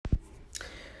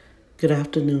Good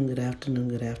afternoon, good afternoon,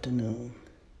 good afternoon.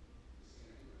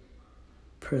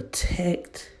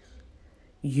 Protect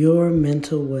your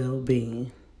mental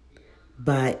well-being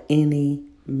by any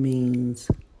means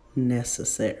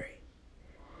necessary.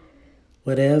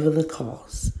 Whatever the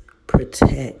cost,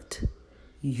 protect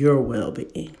your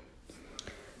well-being.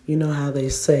 You know how they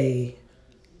say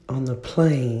on the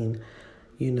plane,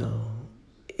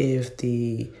 if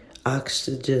the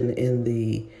oxygen in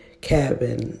the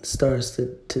cabin starts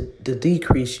to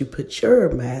decrease, you put your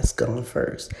mask on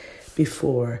first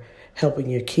before helping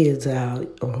your kids out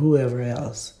or whoever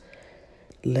else.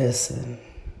 Listen,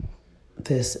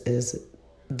 this is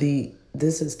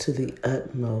to the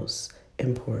utmost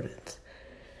importance.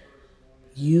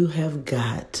 You have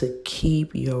got to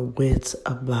keep your wits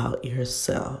about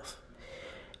yourself.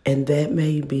 And that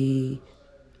may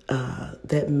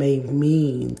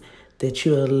mean that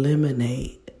you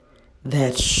eliminate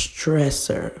that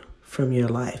stressor from your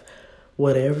life,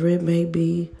 whatever it may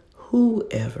be,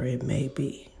 whoever it may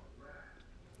be.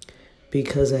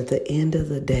 Because at the end of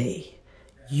the day,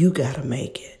 you got to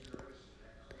make it.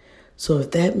 So if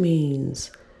that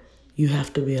means you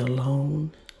have to be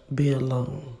alone, be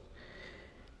alone.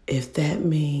 If that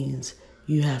means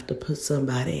you have to put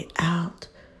somebody out,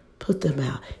 put them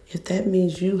out. If that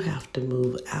means you have to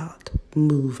move out,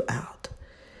 move out.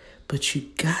 But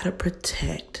you got to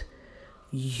protect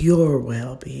your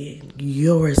well-being,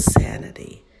 your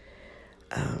sanity.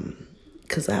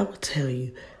 Because I will tell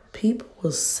you, people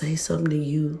will say something to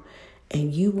you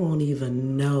and you won't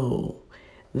even know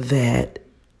that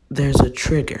there's a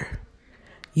trigger.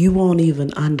 You won't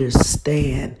even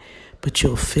understand, but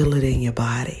you'll feel it in your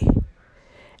body.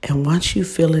 And once you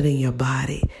feel it in your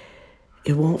body,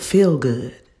 it won't feel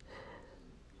good.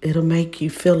 It'll make you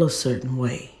feel a certain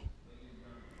way.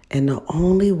 And the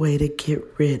only way to get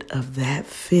rid of that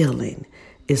feeling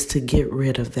is to get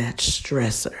rid of that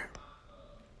stressor.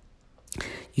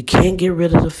 You can't get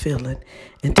rid of the feeling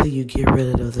until you get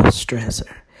rid of the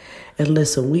stressor. And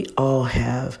listen, we all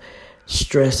have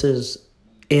stressors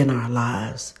in our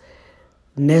lives.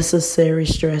 Necessary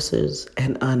stressors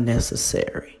and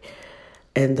unnecessary.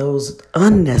 And those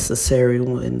unnecessary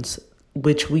ones,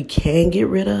 which we can get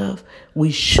rid of, we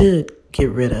should get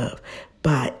rid of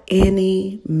by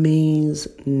any means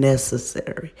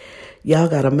necessary. Y'all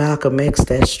got to Malcolm X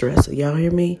that stressor. Y'all hear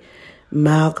me?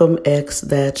 Malcolm X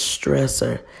that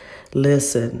stressor.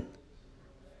 Listen,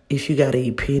 if you got to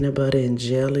eat peanut butter and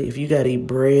jelly, if you got to eat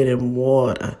bread and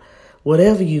water,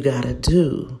 whatever you got to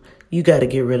do, you got to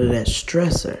get rid of that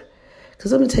stressor.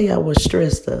 Because let me tell y'all what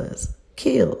stress does.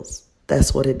 Kills.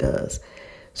 That's what it does.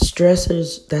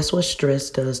 Stressors, that's what stress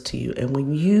does to you. And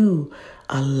when you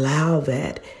allow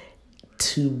that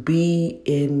to be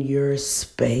in your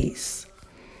space,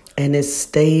 and it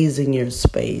stays in your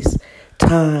space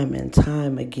time and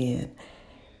time again,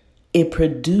 it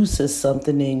produces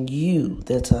something in you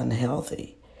that's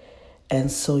unhealthy.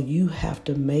 And so you have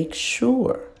to make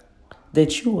sure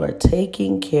that you are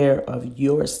taking care of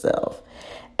yourself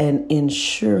and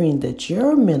ensuring that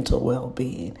your mental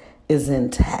well-being is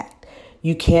intact.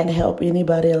 You can't help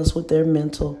anybody else with their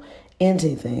mental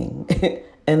anything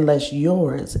unless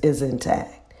yours is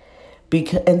intact.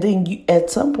 And then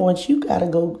at some point, you got to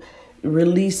go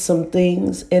release some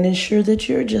things and ensure that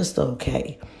you're just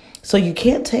okay. So you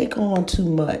can't take on too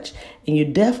much, and you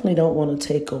definitely don't want to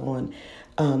take on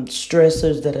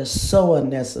stressors that are so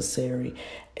unnecessary,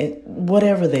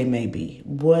 whatever they may be,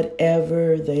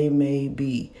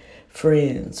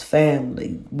 friends,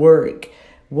 family, work,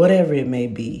 whatever it may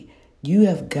be. You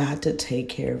have got to take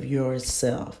care of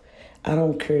yourself. I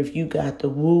don't care if you got to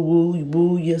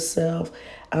woo yourself.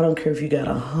 I don't care if you got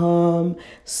to hum,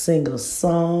 sing a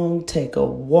song, take a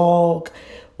walk.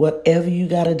 Whatever you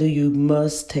got to do, you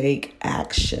must take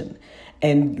action.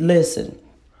 And listen,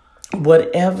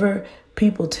 whatever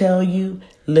people tell you,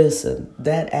 listen,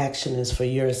 that action is for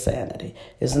your sanity.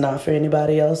 It's not for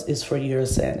anybody else. It's for your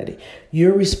sanity.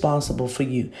 You're responsible for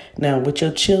you. Now, with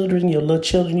your children, your little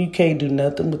children, you can't do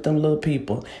nothing with them little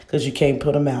people because you can't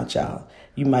put them out, y'all.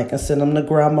 You might can send them to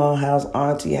grandma's house,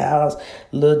 auntie house,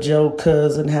 little Joe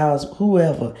cousin house,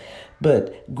 whoever.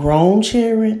 But grown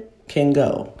children can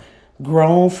go.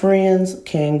 Grown friends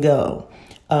can go.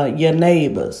 Your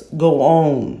neighbors, go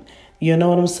on. You know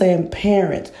what I'm saying?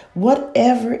 Parents,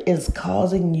 whatever is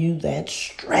causing you that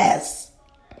stress,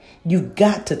 you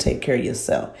got to take care of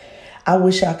yourself. I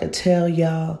wish I could tell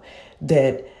y'all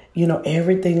that,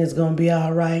 everything is going to be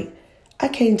all right. I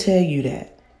can't tell you that.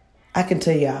 I can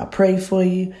tell you I'll pray for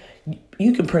you.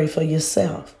 You can pray for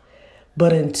yourself.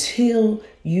 But until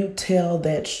you tell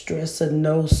that stressor,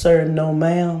 no, sir, no,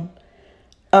 ma'am,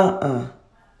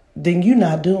 then you're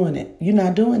not doing it. You're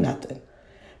not doing nothing.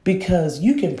 Because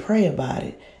you can pray about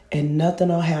it and nothing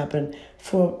will happen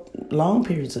for long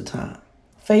periods of time.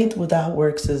 Faith without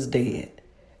works is dead.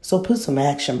 So put some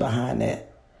action behind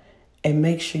that and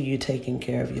make sure you're taking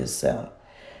care of yourself.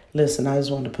 Listen, I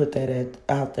just want to put that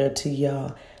out there to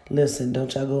y'all. Listen,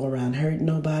 don't y'all go around hurting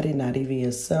nobody, not even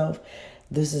yourself.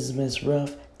 This is Miss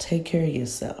Ruff. Take care of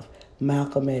yourself.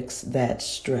 Malcolm X, that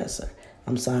stressor.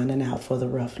 I'm signing out for the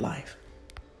Rough Life.